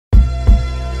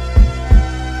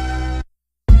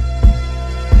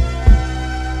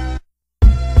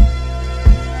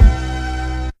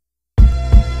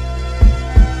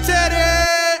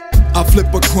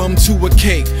crumb to a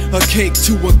cake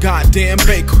to a goddamn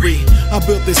bakery. I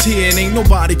built this here and ain't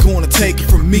nobody gonna take it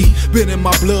from me. Been in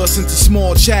my blood since a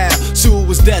small child, so it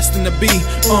was destined to be.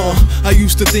 I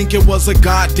used to think it was a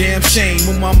goddamn shame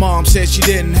when my mom said she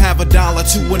didn't have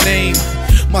 $1 to her name.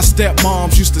 My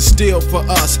stepmoms used to steal for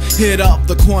us, hit up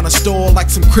the corner store like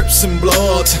some Crips and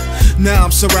Bloods. Now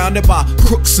I'm surrounded by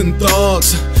crooks and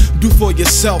thugs. Do for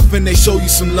yourself and they show you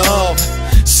some love.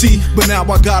 See, but now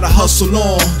I gotta hustle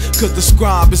on, cause the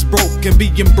Scrybe is broke, and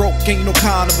being broke ain't no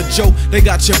kind of a joke. They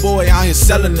got your boy out here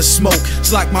selling the smoke.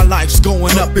 It's like my life's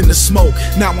going up in the smoke.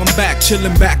 Now I'm back,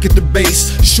 chilling back at the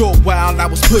base. Short while I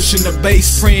was pushing the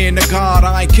bass, praying to God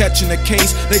I ain't catching a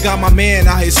case. They got my man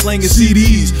out here slinging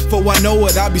CDs. For I know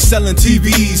it, I be selling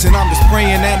TVs, and I'm just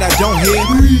praying that I don't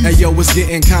hit. Hey yo, it's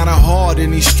getting kinda hard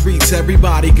in these streets.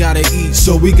 Everybody gotta eat,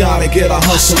 so we gotta get our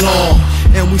hustle on.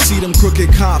 And we see them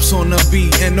crooked cops on the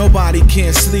beat, and nobody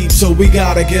can sleep, so we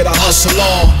gotta get our hustle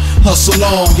on. Hustle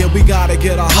on, yeah, we gotta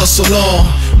get our hustle on.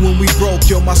 When we broke,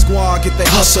 yo, my squad get their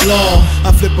hustle on.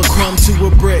 I flip a crumb to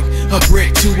a brick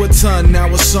to a ton, now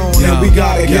it's on, and we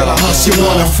gotta get our hustle on. You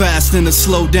wanna fast and to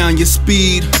slow down your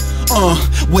speed?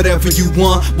 Whatever you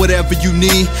want, whatever you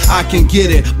need, I can get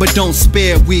it, but don't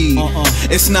spare weed.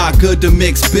 It's not good to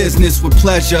mix business with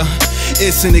pleasure.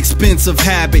 It's an expensive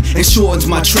habit and shortens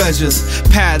my treasures.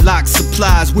 Padlock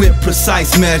supplies with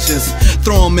precise measures.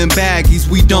 Throw them in baggies,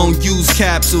 we don't use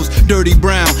capsules. Dirty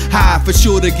brown, high for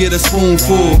sure to get a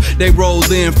spoonful. They roll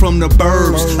in from the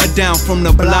burbs, or down from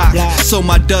the block, so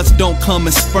my dust don't come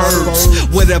in spurts.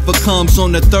 Whatever comes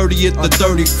on the 30th or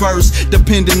 31st,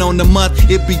 depending on the month,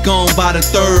 it be gone by the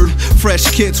 3rd.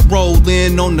 Fresh kits roll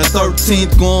in on the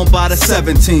 13th, gone by the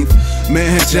 17th.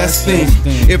 Man, just think,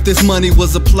 if this money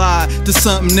was applied to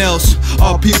something else,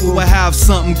 all people would have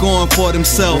something going for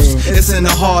themselves. It's in the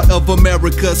heart of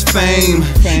America's fame,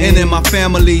 and in my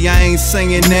family I ain't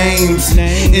saying names.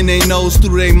 In they nose,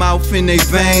 through they mouth, in they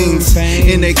veins,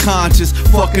 in they conscience,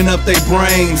 fucking up they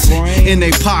brains, in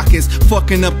they pockets,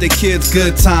 fucking up their kids'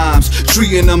 good times,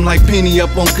 treating them like penny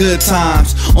up on good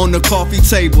times. On the coffee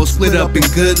table, split up in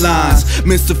good lines.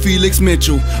 Mr. Felix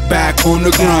Mitchell, back on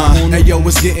the grind. Hey yo,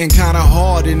 it's getting kinda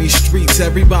hard in these streets.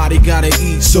 Everybody gotta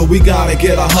eat, so we gotta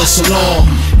get our hustle on.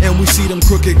 And we see them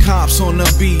crooked cops on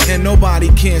the beat, and nobody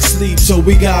can sleep, so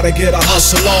we gotta get our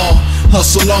hustle on.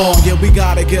 Hustle on, yeah, we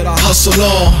gotta get our hustle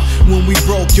on. When we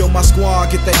broke, yo, my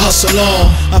squad get their hustle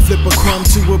on. I flip a crumb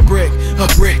to a brick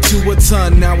to a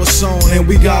ton, now it's on, and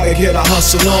we gotta get our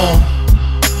hustle on.